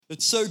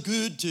It's so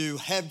good to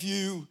have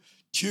you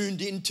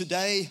tuned in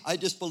today. I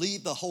just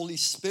believe the Holy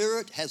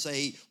Spirit has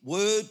a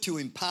word to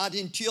impart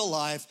into your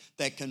life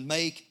that can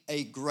make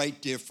a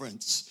great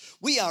difference.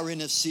 We are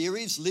in a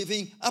series,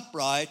 Living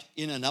Upright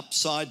in an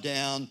Upside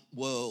Down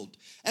World.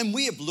 And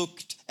we have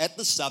looked at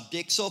the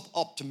subjects of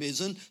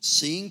optimism,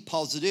 seeing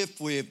positive.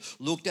 We've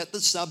looked at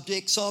the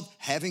subjects of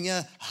having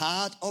a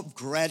heart of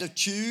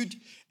gratitude.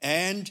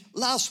 And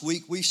last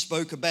week we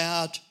spoke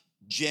about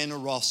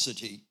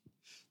generosity.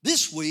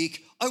 This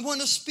week, I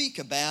want to speak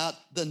about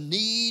the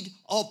need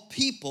of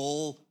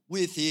people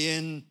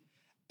within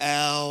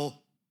our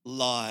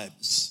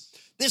lives.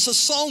 There's a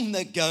song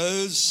that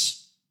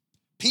goes,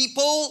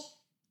 people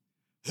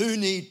who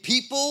need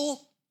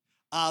people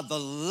are the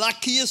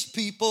luckiest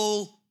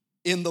people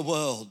in the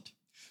world.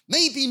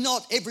 Maybe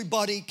not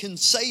everybody can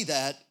say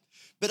that,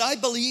 but I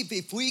believe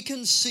if we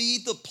can see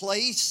the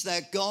place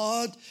that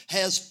God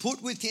has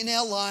put within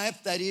our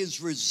life that is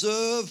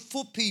reserved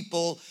for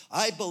people,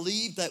 I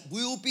believe that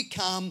we'll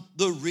become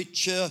the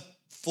richer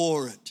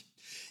for it.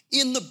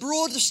 In the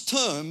broadest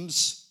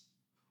terms,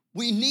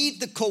 we need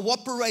the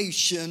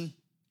cooperation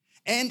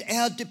and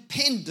our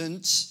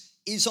dependence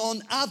is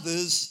on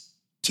others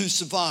to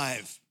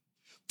survive.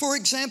 For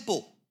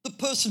example, the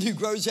person who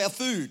grows our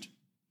food,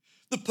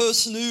 the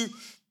person who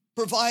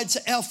provides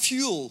our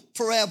fuel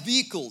for our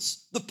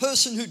vehicles, the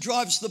person who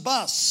drives the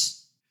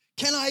bus.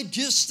 Can I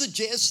just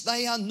suggest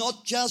they are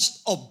not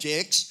just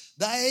objects,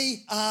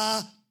 they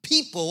are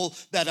people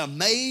that are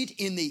made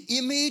in the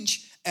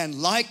image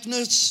and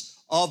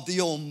likeness of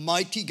the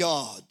Almighty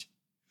God.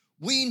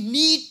 We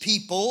need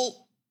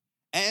people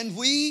and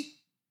we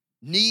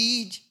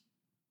need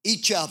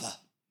each other.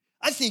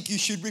 I think you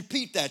should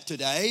repeat that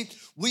today.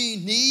 We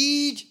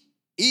need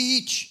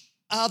each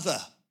other.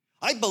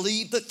 I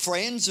believe that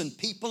friends and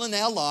people in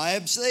our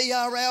lives, they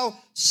are our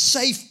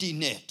safety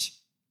net.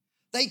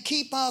 They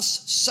keep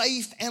us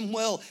safe and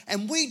well,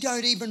 and we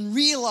don't even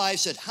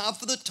realize it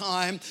half of the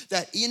time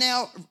that in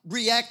our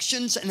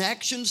reactions and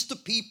actions to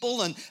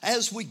people and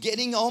as we're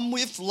getting on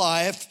with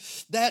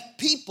life, that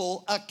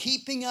people are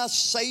keeping us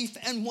safe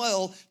and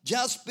well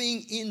just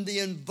being in the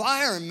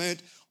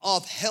environment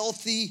of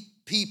healthy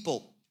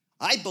people.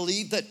 I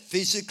believe that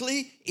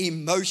physically,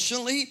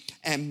 emotionally,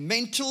 and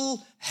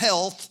mental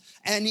health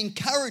and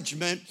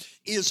encouragement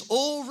is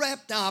all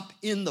wrapped up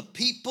in the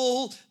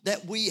people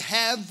that we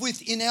have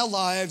within our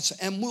lives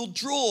and will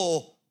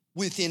draw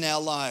within our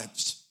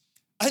lives.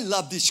 I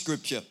love this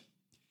scripture.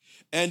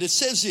 And it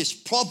says this,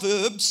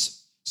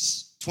 Proverbs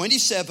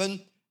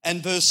 27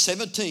 and verse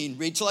 17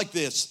 reads like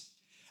this.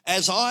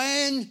 As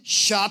iron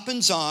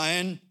sharpens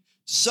iron,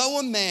 so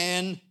a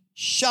man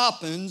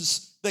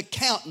sharpens the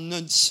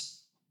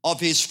countenance of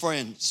his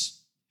friends.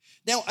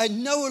 Now, I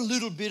know a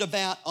little bit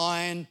about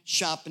iron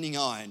sharpening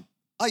iron.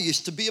 I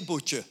used to be a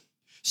butcher.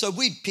 So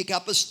we'd pick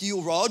up a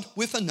steel rod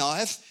with a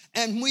knife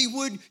and we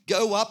would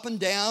go up and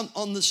down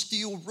on the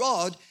steel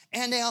rod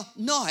and our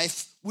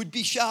knife would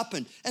be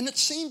sharpened. And it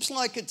seems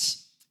like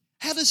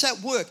how does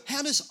that work?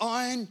 How does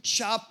iron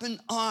sharpen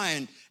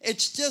iron?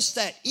 It's just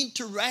that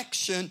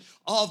interaction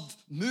of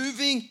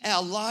moving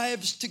our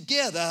lives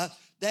together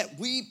that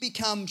we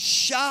become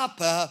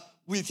sharper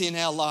within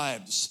our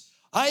lives.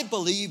 I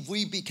believe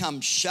we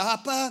become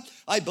sharper.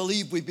 I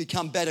believe we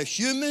become better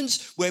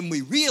humans when we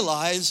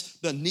realize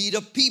the need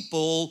of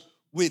people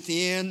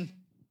within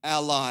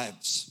our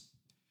lives.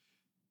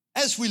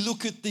 As we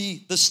look at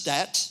the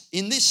stats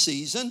in this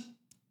season,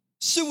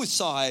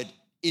 suicide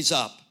is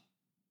up.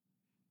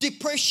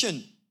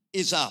 Depression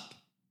is up.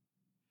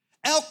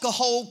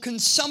 Alcohol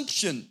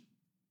consumption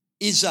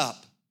is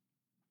up.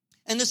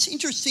 And it's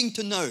interesting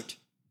to note,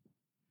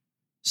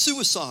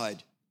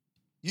 suicide,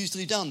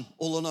 usually done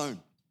all alone.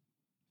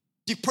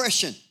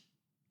 Depression,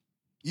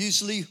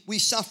 usually we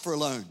suffer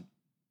alone.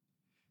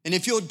 And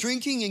if you're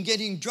drinking and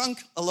getting drunk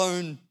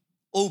alone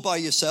all by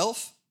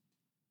yourself,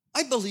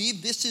 I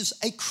believe this is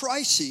a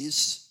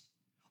crisis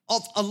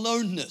of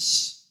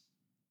aloneness.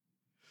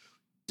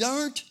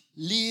 Don't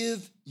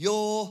live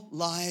your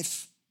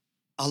life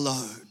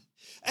alone.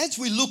 As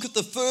we look at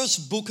the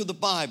first book of the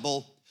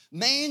Bible,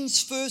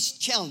 man's first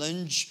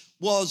challenge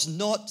was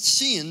not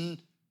sin,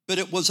 but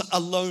it was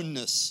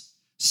aloneness.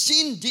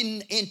 Sin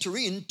didn't enter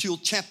in till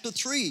chapter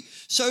 3.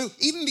 So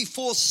even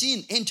before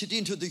sin entered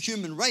into the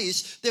human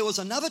race, there was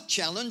another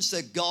challenge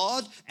that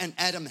God and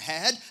Adam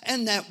had,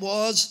 and that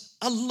was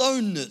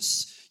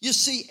aloneness. You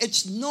see,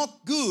 it's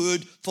not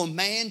good for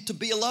man to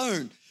be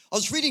alone. I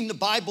was reading the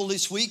Bible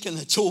this week, and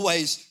it's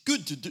always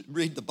good to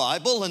read the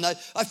Bible, and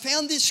I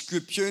found this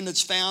scripture, and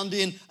it's found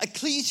in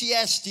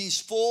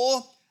Ecclesiastes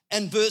 4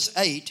 and verse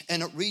 8,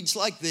 and it reads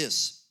like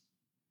this.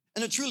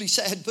 And it's a really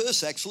sad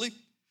verse, actually.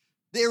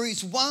 There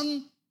is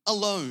one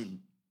alone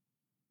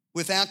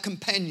without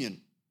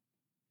companion.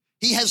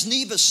 He has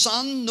neither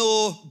son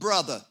nor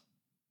brother.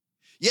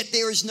 Yet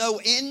there is no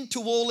end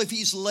to all of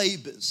his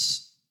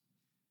labors,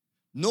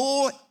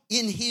 nor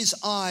in his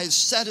eyes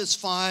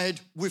satisfied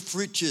with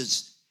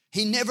riches.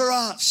 He never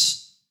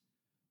asks,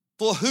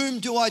 for whom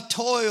do I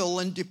toil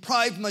and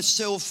deprive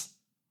myself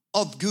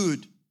of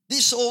good?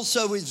 This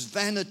also is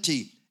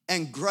vanity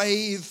and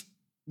grave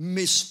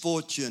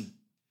misfortune.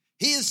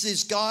 Here's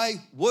this guy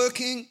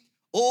working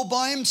all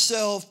by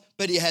himself,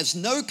 but he has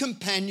no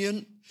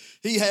companion.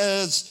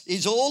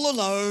 He's all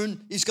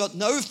alone. He's got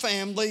no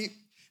family,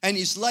 and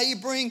he's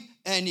laboring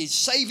and he's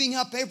saving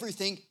up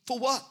everything for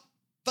what?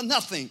 For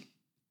nothing.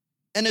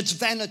 And it's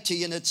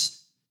vanity, and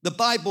the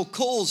Bible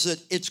calls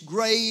it's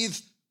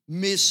grave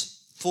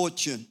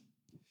misfortune.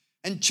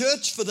 And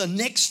church, for the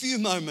next few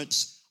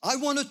moments, I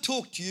want to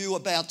talk to you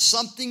about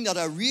something that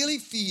I really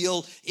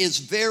feel is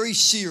very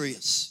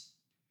serious.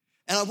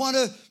 And I want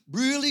to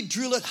really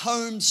drill it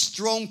home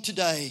strong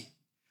today.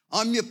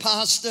 I'm your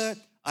pastor.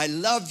 I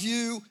love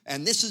you.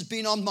 And this has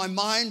been on my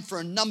mind for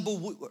a number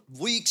of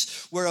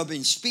weeks where I've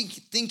been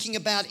thinking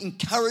about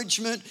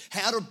encouragement,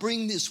 how to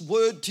bring this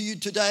word to you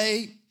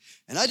today.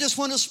 And I just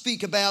want to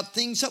speak about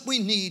things that we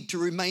need to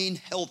remain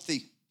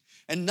healthy.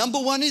 And number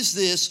one is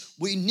this: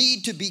 we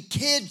need to be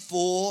cared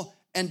for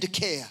and to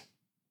care.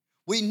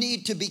 We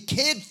need to be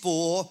cared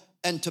for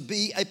and to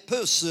be a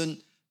person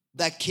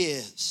that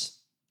cares.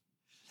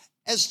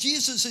 As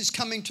Jesus is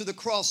coming to the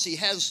cross, he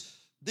has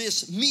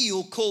this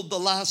meal called the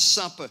Last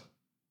Supper.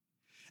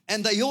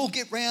 And they all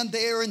get round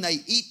there and they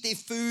eat their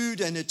food,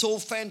 and it's all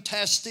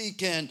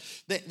fantastic, and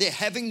they're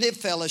having their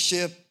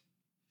fellowship.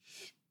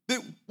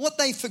 But what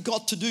they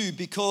forgot to do,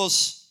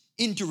 because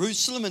in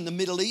Jerusalem in the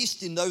Middle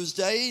East in those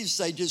days,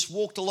 they just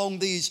walked along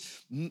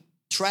these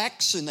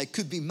tracks, and they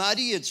could be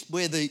muddy. It's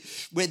where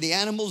the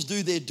animals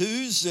do their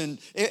do's, and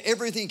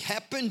everything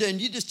happened.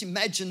 And you just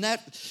imagine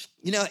that,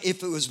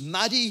 if it was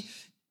muddy,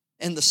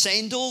 and the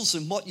sandals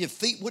and what your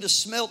feet would have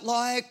smelt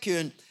like.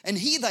 And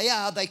here they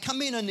are, they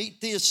come in and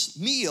eat this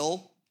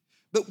meal.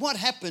 But what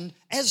happened,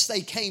 as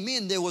they came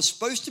in, there was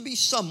supposed to be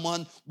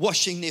someone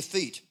washing their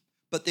feet,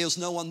 but there was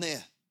no one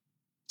there.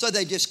 So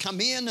they just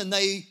come in and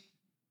they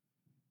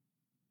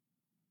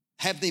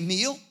have their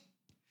meal.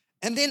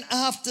 And then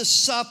after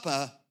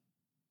supper,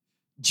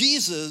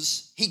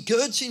 Jesus, he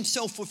girds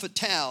himself with a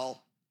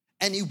towel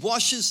and he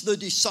washes the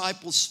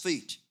disciples'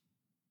 feet.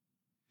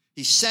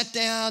 He sat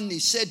down and he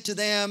said to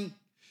them,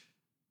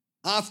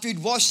 after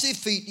he'd washed their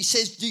feet, he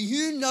says, "Do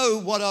you know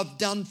what I've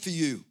done for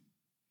you?"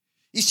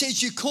 He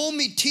says, "You call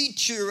me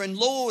teacher and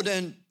Lord,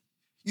 and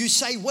you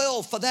say,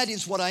 well, for that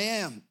is what I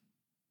am."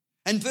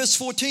 And verse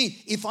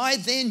 14, "If I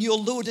then, your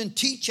Lord and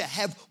teacher,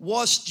 have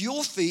washed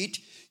your feet,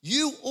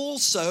 you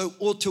also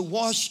ought to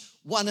wash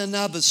one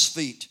another's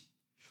feet.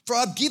 For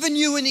I've given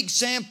you an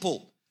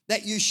example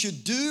that you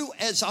should do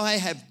as I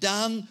have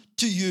done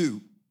to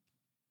you."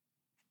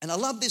 And I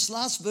love this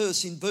last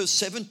verse in verse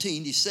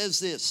 17. He says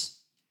this: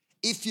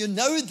 "If you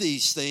know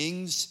these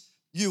things,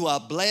 you are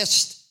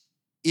blessed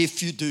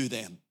if you do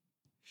them."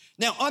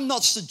 Now, I'm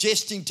not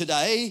suggesting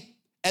today,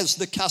 as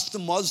the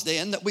custom was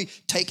then, that we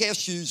take our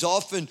shoes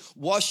off and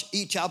wash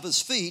each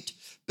other's feet,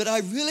 but I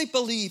really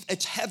believe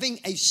it's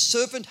having a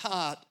servant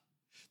heart,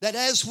 that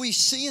as we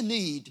see a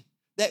need,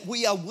 that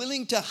we are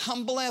willing to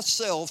humble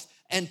ourselves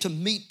and to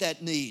meet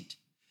that need.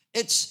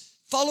 It's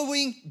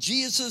following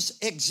Jesus'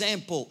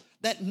 example,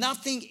 that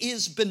nothing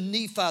is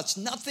beneath us,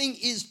 nothing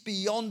is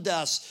beyond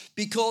us,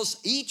 because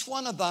each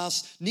one of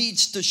us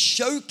needs to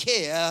show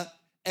care,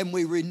 and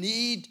we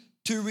need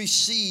to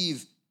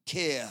receive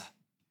care.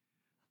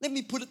 Let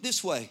me put it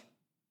this way.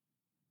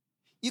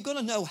 You've got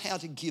to know how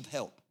to give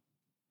help.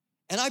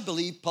 And I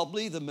believe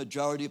probably the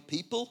majority of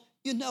people,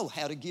 you know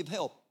how to give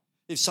help.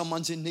 If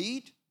someone's in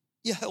need,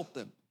 you help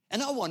them.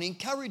 And I want to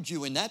encourage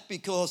you in that,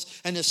 because,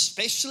 and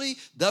especially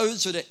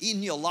those that are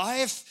in your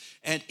life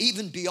and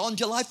even beyond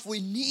your life, we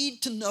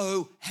need to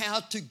know how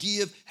to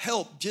give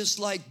help, just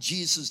like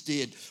Jesus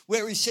did,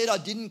 where he said, "I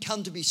didn't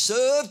come to be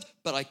served,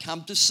 but I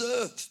come to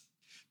serve."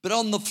 But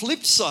on the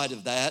flip side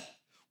of that,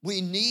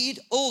 we need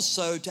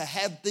also to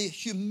have the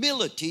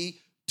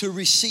humility to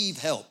receive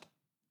help.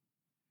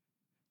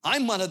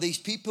 I'm one of these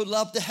people who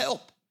love to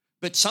help.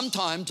 But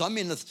sometimes I'm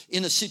in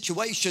a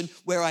situation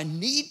where I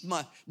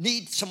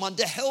need someone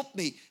to help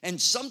me.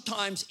 And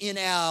sometimes in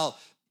our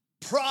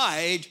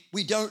pride,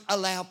 we don't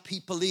allow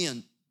people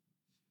in.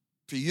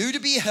 For you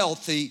to be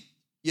healthy,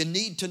 you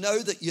need to know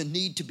that you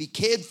need to be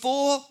cared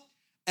for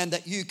and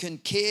that you can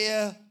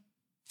care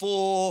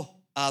for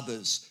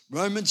others.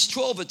 Romans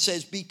 12, it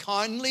says, "Be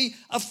kindly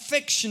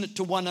affectionate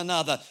to one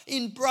another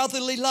in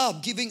brotherly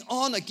love, giving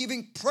honor,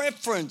 giving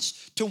preference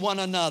to one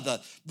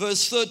another."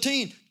 Verse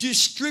 13,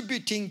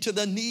 "Distributing to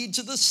the needs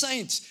of the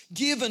saints,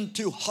 given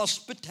to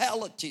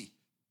hospitality."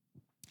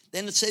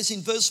 Then it says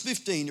in verse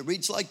 15, it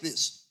reads like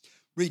this: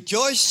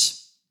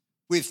 "Rejoice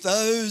with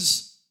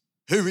those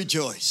who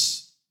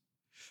rejoice."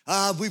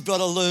 We've got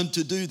to learn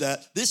to do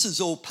that. This is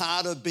all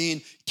part of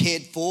being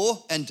cared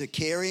for and to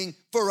caring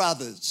for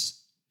others.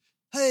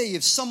 Hey,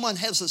 if someone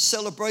has a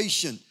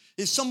celebration,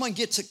 if someone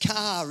gets a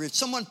car, if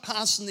someone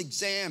passes an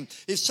exam,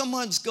 if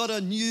someone's got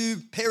a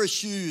new pair of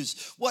shoes,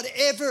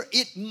 whatever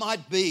it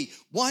might be,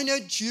 why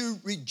don't you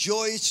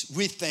rejoice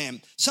with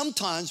them?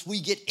 Sometimes we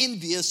get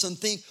envious and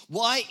think,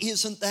 why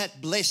isn't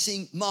that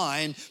blessing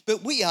mine?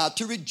 But we are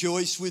to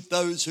rejoice with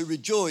those who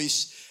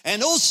rejoice.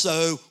 And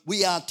also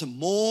we are to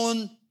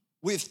mourn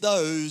with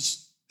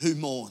those who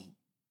mourn.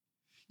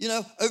 You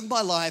know, over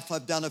my life,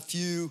 I've done a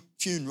few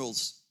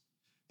funerals,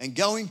 and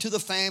going to the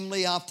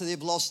family after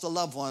they've lost a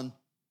loved one,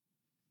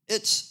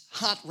 it's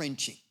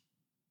heart-wrenching.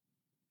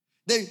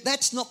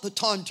 That's not the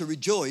time to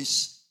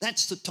rejoice.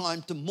 That's the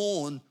time to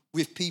mourn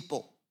with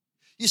people.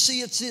 You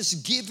see, it's this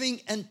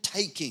giving and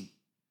taking.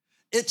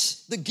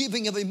 It's the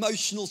giving of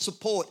emotional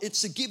support.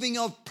 It's the giving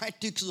of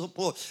practical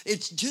support.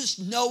 It's just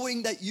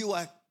knowing that you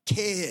are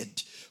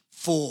cared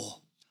for.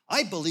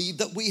 I believe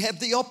that we have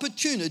the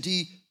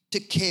opportunity to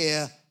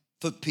care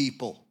for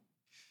people.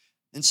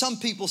 And some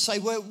people say,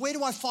 well, where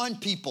do I find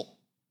people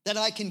that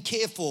I can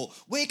care for?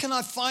 Where can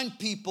I find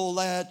people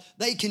that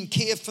they can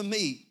care for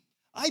me?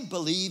 I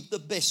believe the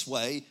best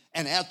way,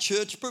 and our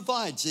church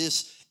provides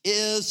this,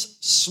 is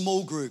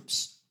small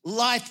groups,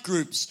 life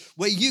groups,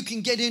 where you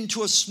can get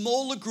into a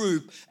smaller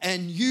group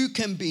and you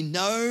can be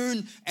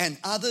known and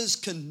others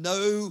can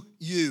know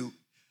you.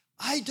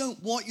 I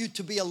don't want you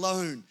to be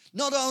alone,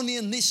 not only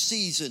in this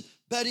season,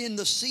 but in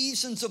the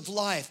seasons of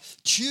life.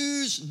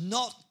 Choose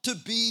not to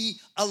be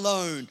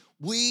alone.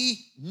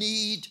 We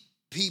need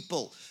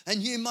people.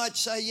 And you might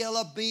say, yeah,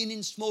 I've been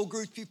in small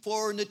groups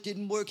before and it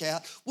didn't work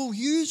out. Well,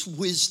 use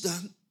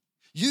wisdom,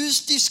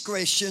 use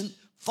discretion,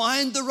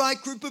 find the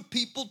right group of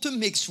people to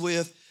mix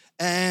with,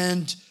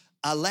 and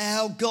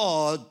allow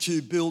God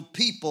to build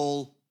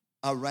people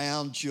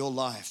around your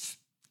life.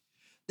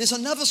 There's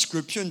another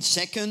scripture in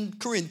 2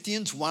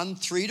 Corinthians 1,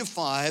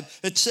 3-5.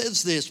 It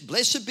says this,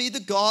 blessed be the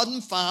God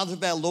and Father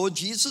of our Lord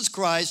Jesus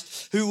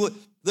Christ, who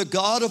the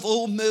God of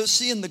all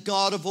mercy and the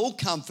God of all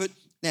comfort.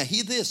 Now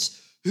hear this,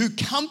 who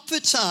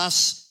comforts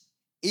us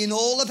in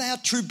all of our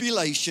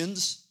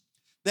tribulations,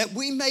 that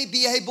we may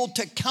be able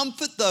to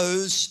comfort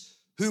those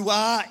who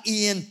are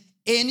in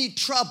any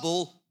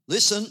trouble,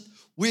 listen,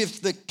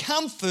 with the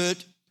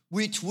comfort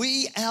which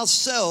we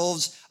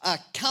ourselves are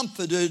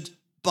comforted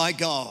by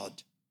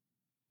God.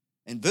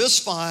 And verse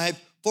 5,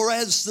 for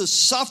as the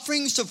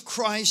sufferings of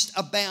Christ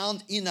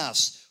abound in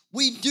us,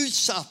 we do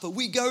suffer,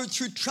 we go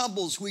through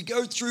troubles, we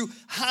go through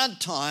hard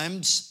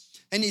times.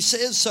 And he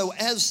says, so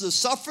as the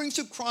sufferings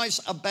of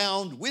Christ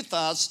abound with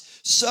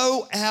us,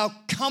 so our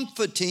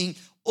comforting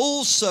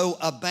also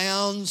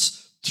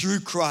abounds through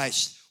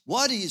Christ.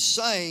 What he's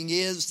saying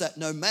is that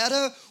no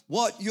matter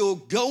what you're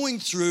going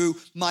through,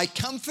 my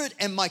comfort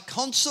and my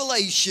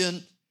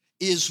consolation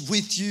is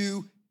with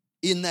you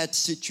in that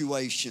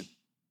situation.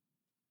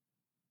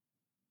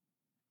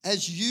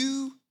 As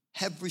you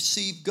have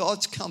received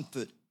God's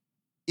comfort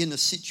in a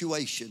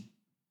situation,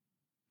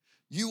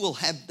 you will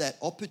have that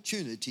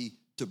opportunity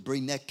to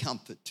bring that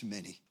comfort to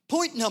many.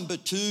 Point number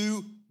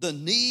 2, the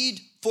need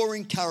for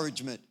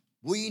encouragement.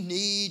 We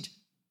need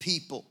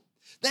people.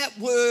 That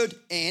word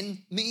 "en"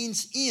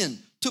 means in,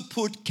 to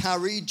put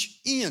courage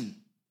in.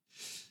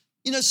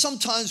 You know,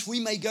 sometimes we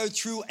may go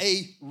through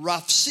a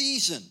rough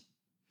season,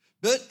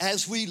 but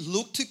as we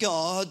look to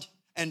God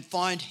and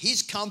find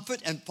his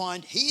comfort and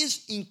find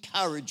his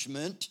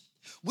encouragement,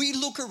 we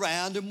look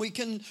around and we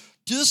can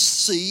just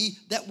see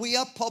that we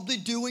are probably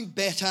doing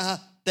better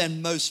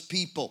than most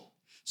people.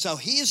 So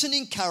here's an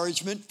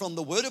encouragement from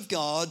the Word of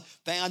God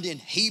found in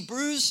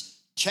Hebrews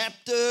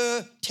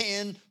chapter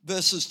 10,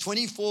 verses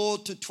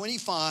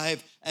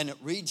 24-25, and it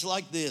reads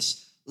like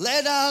this,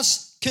 let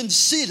us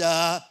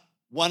consider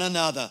one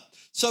another.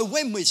 So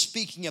when we're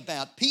speaking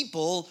about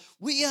people,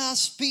 we are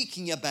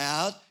speaking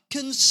about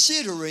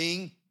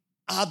considering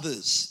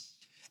others.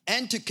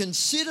 And to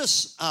consider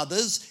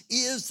others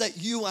is that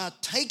you are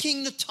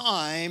taking the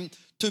time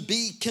to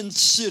be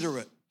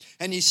considerate.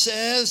 And he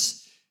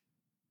says,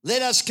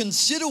 let us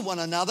consider one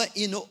another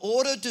in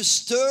order to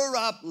stir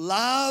up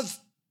love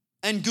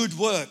and good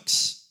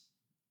works.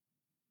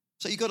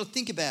 So you've got to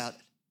think about,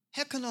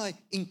 how can I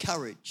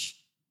encourage?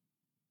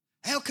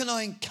 How can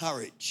I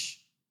encourage?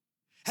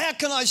 How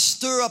can I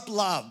stir up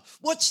love?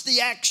 What's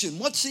the action?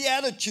 What's the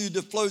attitude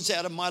that flows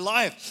out of my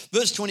life?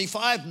 Verse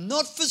 25,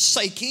 not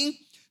forsaking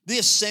the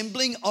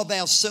assembling of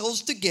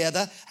ourselves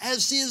together,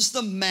 as is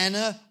the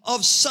manner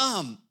of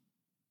some,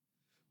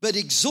 but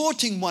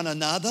exhorting one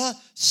another,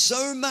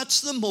 so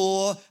much the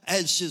more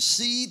as you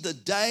see the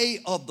day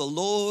of the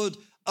Lord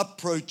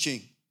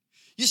approaching.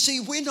 You see,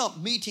 we're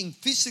not meeting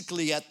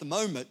physically at the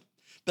moment,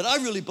 but I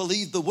really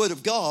believe the Word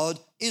of God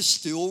is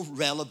still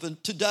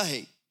relevant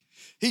today.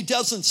 He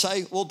doesn't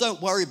say, well,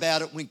 don't worry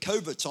about it when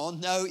COVID's on.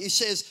 No, he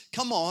says,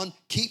 come on,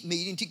 keep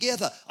meeting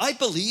together. I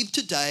believe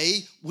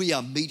today we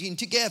are meeting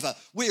together.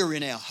 We're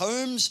in our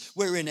homes,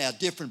 we're in our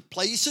different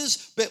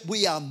places, but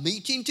we are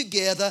meeting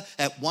together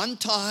at one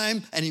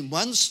time and in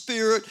one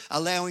spirit,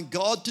 allowing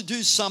God to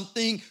do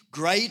something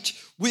great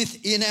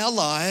within our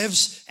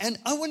lives. And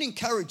I want to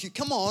encourage you,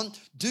 come on,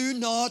 do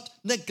not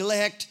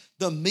neglect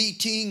the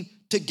meeting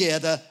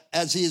together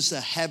as is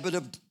the habit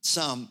of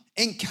some.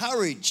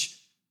 Encourage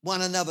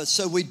one another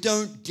so we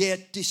don't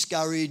get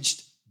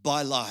discouraged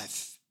by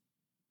life.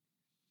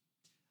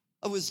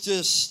 I was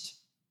just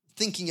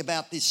thinking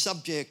about this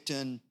subject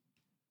and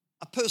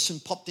a person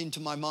popped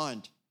into my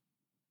mind.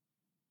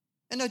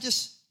 And I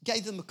just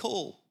gave them a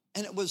call.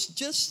 And it was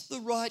just the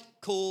right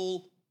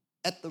call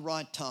at the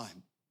right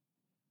time.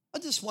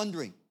 I'm just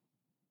wondering,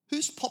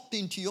 who's popped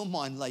into your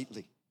mind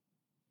lately?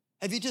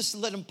 Have you just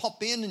let them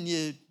pop in and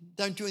you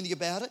don't do anything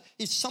about it?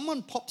 If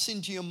someone pops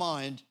into your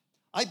mind,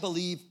 I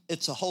believe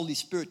it's the Holy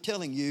Spirit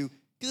telling you,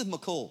 give them a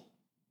call.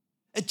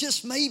 It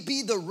just may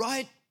be the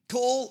right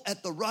call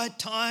at the right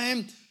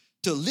time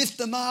to lift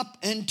them up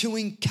and to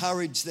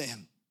encourage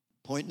them.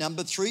 Point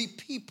number 3,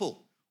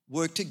 people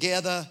work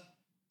together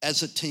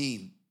as a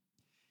team.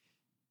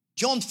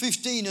 John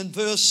 15 and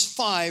verse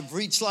 5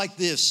 reads like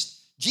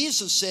this.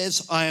 Jesus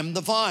says, I am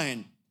the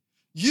vine.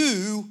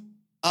 You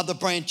are the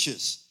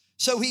branches.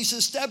 So he's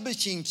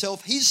establishing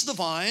himself. He's the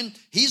vine.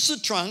 He's the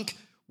trunk.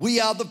 We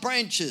are the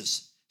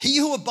branches. He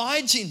who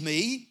abides in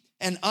me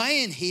and I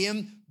in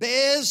him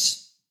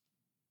bears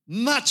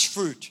much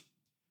fruit.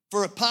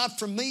 For apart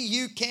from me,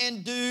 you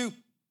can do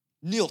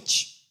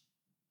nilch.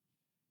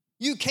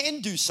 You can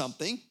do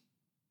something,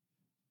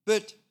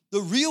 but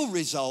the real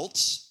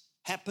results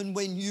happen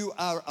when you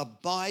are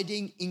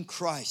abiding in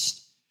Christ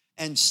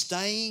and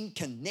staying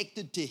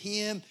connected to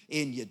him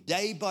in your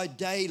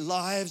day-by-day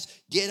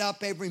lives. Get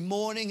up every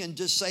morning and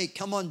just say,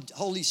 come on,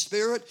 Holy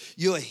Spirit,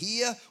 you're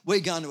here.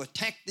 We're going to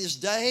attack this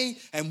day,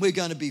 and we're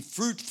going to be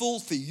fruitful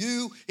for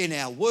you in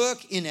our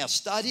work, in our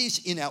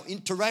studies, in our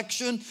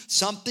interaction.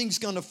 Something's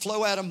going to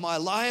flow out of my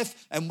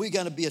life, and we're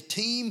going to be a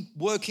team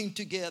working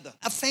together.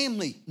 A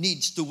family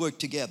needs to work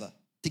together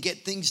to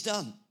get things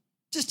done.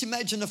 Just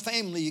imagine a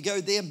family. You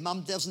go there,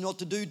 mum doesn't know what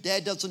to do,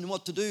 dad doesn't know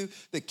what to do,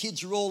 the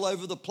kids are all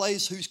over the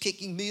place. Who's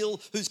cooking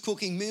meals, who's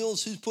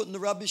putting the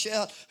rubbish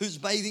out, who's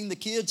bathing the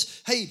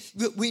kids? Hey,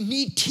 we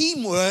need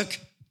teamwork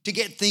to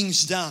get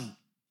things done.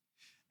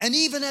 And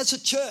even as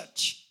a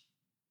church,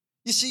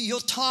 you see, your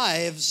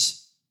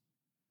tithes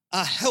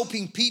are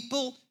helping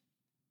people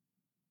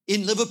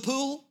in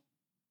Liverpool,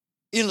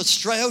 in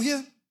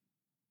Australia,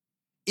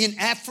 in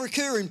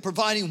Africa, in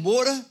providing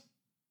water,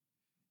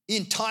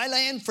 in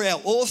Thailand for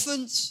our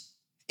orphans,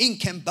 in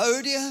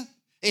Cambodia,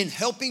 in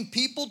helping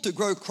people to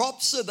grow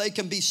crops so they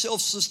can be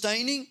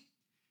self-sustaining,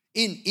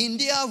 in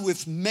India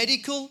with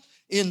medical,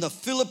 in the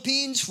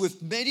Philippines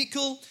with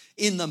medical,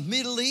 in the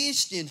Middle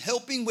East, in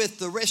helping with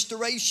the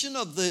restoration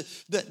of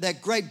that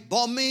great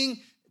bombing,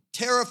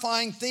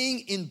 terrifying thing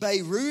in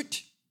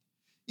Beirut.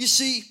 You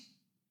see,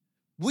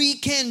 we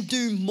can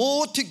do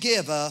more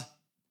together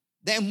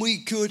than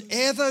we could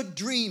ever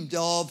dreamed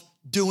of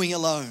doing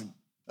alone.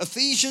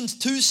 Ephesians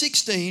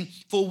 2:16,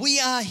 for we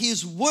are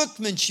his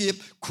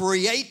workmanship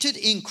created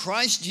in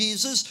Christ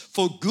Jesus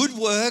for good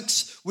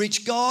works,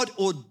 which God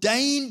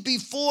ordained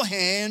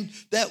beforehand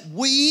that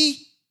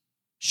we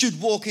should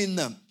walk in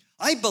them.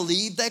 I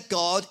believe that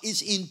God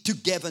is in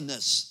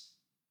togetherness.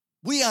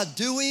 We are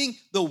doing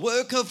the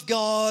work of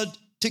God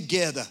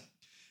together.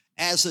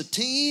 As a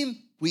team,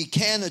 we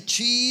can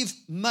achieve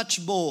much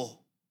more.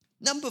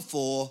 Number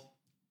 4,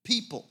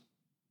 people.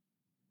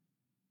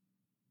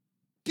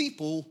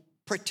 People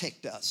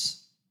protect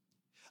us.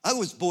 I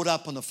was brought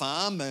up on a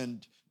farm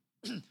and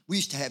we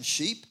used to have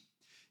sheep.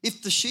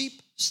 If the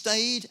sheep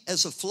stayed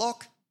as a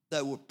flock,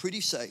 they were pretty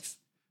safe.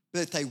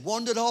 But if they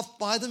wandered off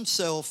by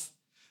themselves,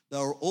 they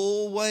were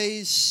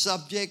always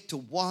subject to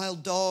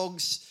wild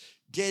dogs,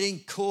 getting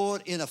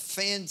caught in a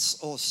fence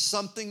or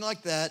something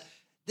like that.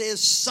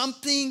 There's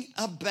something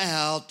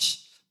about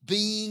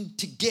being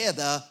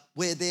together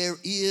where there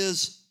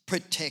is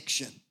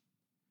protection.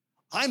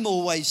 I'm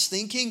always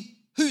thinking,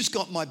 who's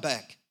got my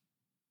back?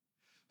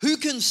 Who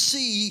can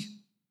see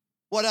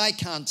what I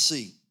can't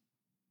see?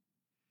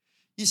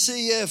 You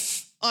see,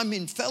 if I'm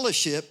in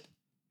fellowship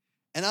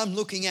and I'm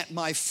looking at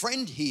my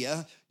friend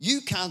here, you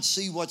can't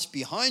see what's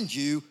behind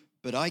you,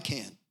 but I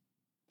can.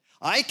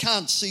 I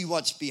can't see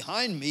what's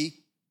behind me,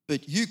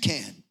 but you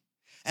can.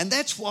 And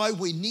that's why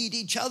we need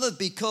each other,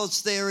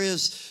 because there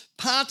is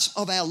parts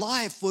of our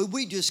life where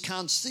we just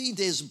can't see.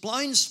 There's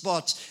blind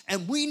spots,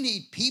 and we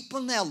need people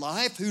in our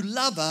life who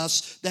love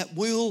us that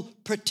will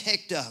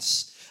protect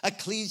us.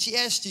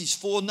 Ecclesiastes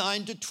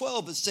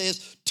 4:9-12, it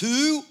says,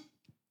 2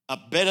 are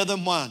better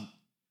than 1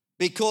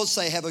 because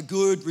they have a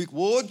good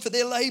reward for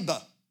their labor.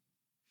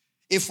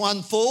 If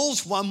one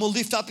falls, one will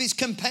lift up his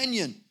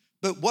companion.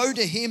 But woe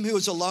to him who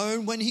is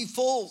alone when he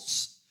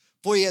falls,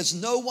 for he has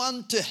no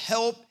one to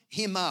help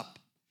him up.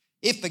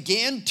 If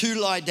again 2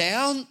 lie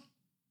down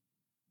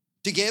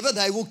together,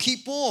 they will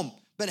keep warm.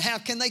 But how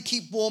can they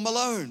keep warm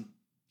alone?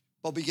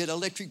 Probably get an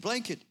electric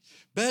blanket.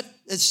 But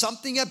there's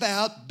something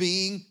about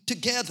being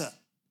together.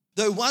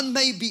 Though one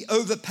may be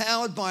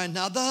overpowered by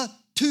another,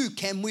 2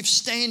 can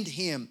withstand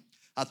him.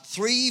 A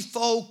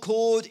 3-fold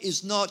cord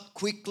is not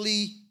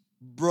quickly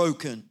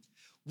broken.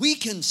 We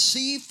can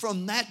see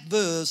from that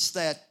verse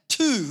that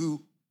 2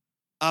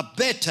 are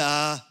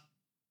better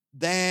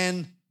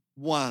than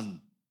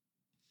 1.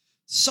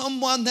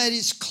 Someone that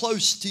is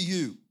close to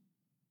you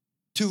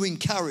to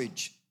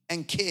encourage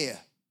and care,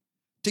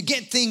 to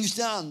get things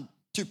done,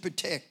 to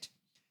protect.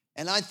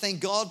 And I thank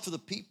God for the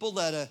people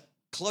that are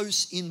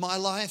close in my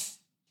life,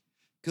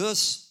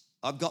 because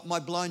I've got my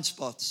blind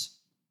spots.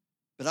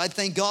 But I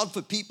thank God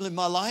for people in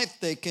my life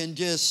that can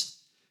just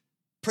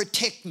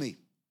protect me,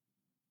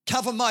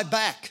 cover my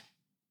back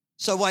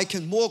so I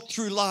can walk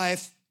through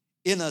life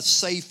in a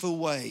safer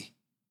way.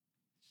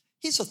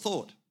 Here's a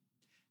thought.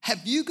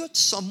 Have you got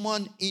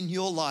someone in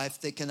your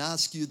life that can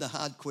ask you the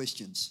hard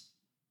questions?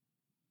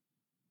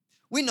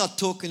 We're not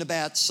talking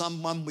about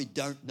someone we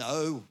don't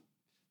know.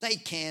 They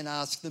can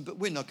ask them, but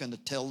we're not going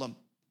to tell them.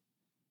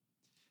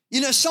 You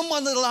know,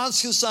 someone that'll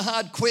ask us the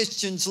hard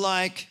questions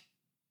like,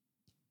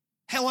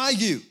 how are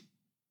you?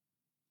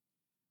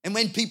 And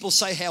when people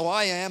say how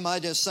I am, I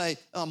just say,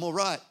 oh, I'm all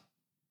right.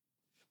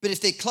 But if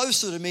they're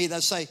closer to me,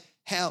 they'll say,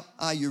 how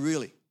are you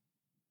really?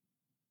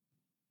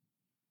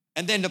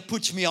 And then it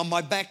puts me on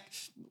my back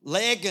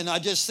leg and I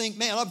just think,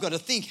 man, I've got to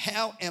think,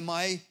 how am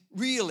I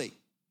really?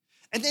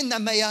 And then they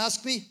may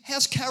ask me,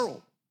 how's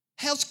Carol?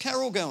 How's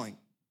Carol going?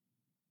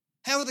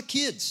 How are the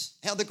kids?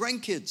 How are the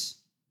grandkids?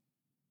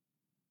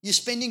 You're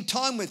spending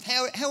time with,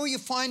 how are your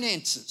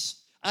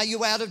finances? Are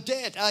you out of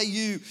debt? Are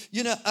you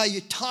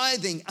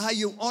tithing? Are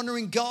you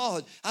honoring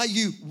God? Are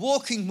you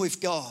walking with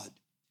God?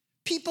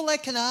 People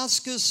that can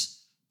ask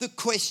us the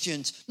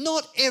questions,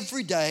 not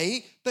every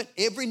day, but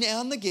every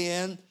now and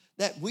again,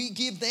 that we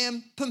give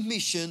them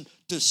permission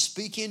to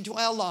speak into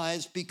our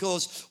lives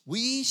because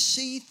we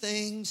see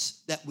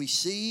things that we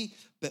see,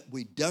 but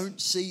we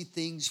don't see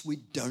things we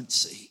don't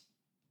see.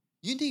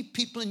 You need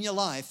people in your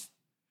life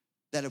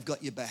that have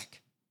got your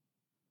back.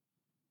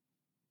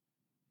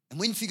 And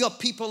when you've got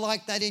people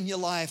like that in your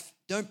life,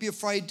 don't be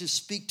afraid to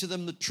speak to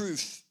them the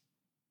truth.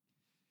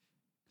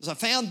 Because I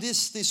found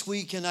this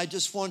week, and I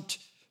just want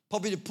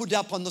probably to put it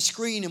up on the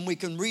screen and we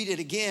can read it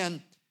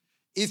again.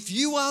 If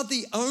you are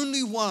the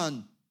only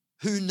one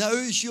who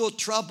knows your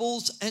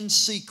troubles and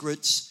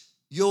secrets,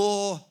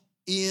 you're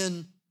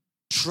in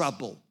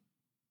trouble.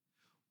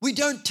 We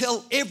don't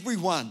tell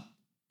everyone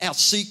our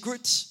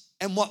secrets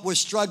and what we're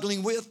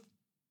struggling with,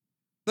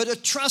 but a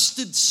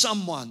trusted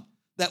someone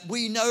that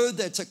we know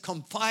that's a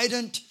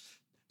confidant,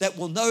 that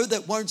will know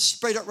that won't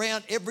spread it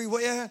around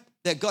everywhere.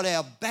 They've got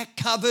our back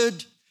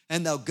covered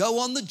and they'll go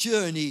on the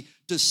journey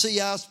to see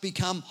us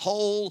become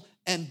whole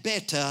and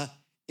better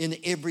in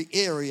every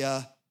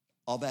area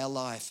of our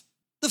life.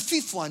 The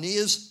fifth one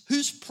is,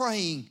 who's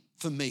praying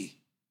for me?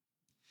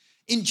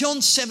 In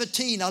John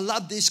 17, I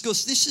love this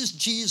because this is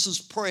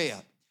Jesus'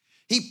 prayer.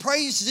 He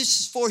prays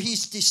this for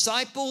his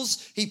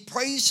disciples. He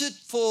prays it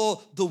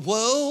for the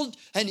world,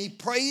 and he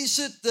prays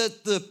it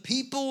that the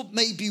people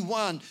may be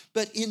one.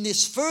 But in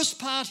this first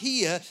part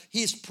here,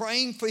 he's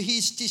praying for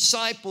his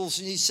disciples,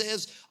 and he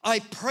says, I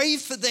pray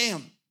for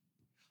them.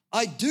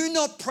 I do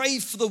not pray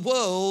for the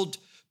world,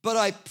 but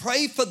I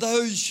pray for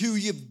those who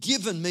you've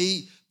given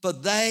me, for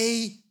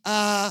they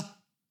are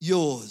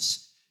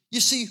yours.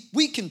 You see,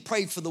 we can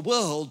pray for the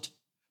world,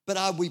 but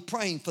are we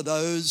praying for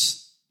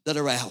those that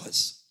are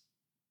ours?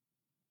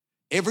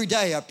 Every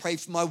day I pray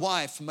for my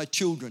wife and my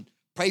children,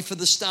 pray for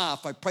the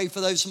staff, I pray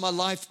for those in my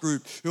life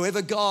group,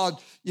 whoever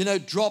God,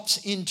 drops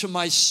into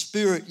my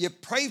spirit. You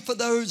pray for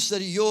those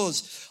that are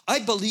yours. I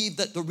believe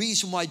that the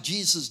reason why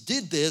Jesus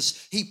did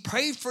this, he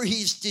prayed for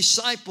his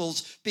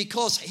disciples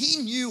because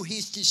he knew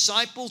his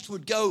disciples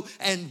would go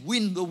and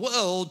win the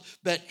world,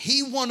 but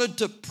he wanted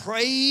to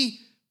pray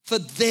for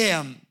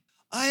them.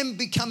 I am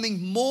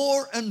becoming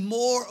more and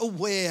more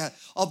aware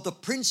of the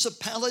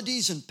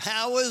principalities and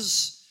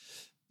powers,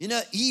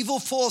 evil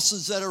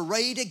forces that are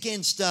arrayed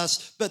against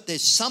us, but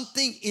there's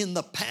something in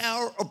the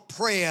power of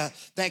prayer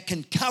that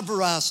can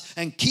cover us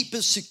and keep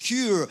us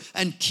secure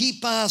and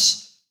keep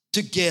us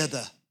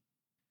together.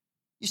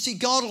 You see,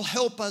 God will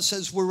help us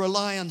as we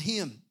rely on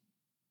him.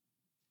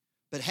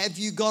 But have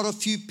you got a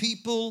few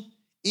people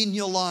in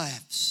your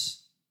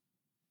lives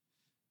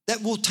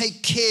that will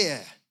take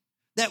care,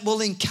 that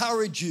will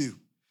encourage you,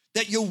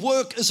 that you'll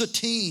work as a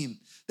team,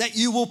 that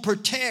you will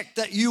protect,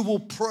 that you will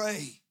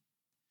pray?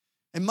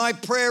 And my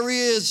prayer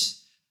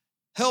is,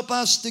 help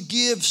us to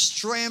give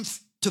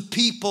strength to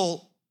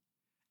people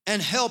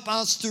and help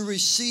us to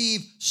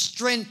receive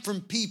strength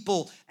from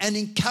people and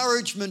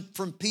encouragement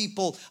from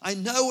people. I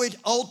know it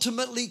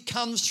ultimately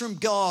comes from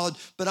God,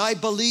 but I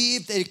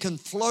believe that it can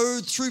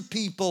flow through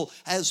people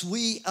as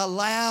we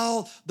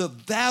allow the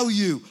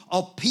value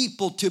of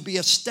people to be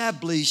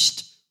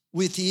established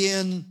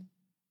within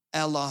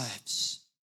our lives.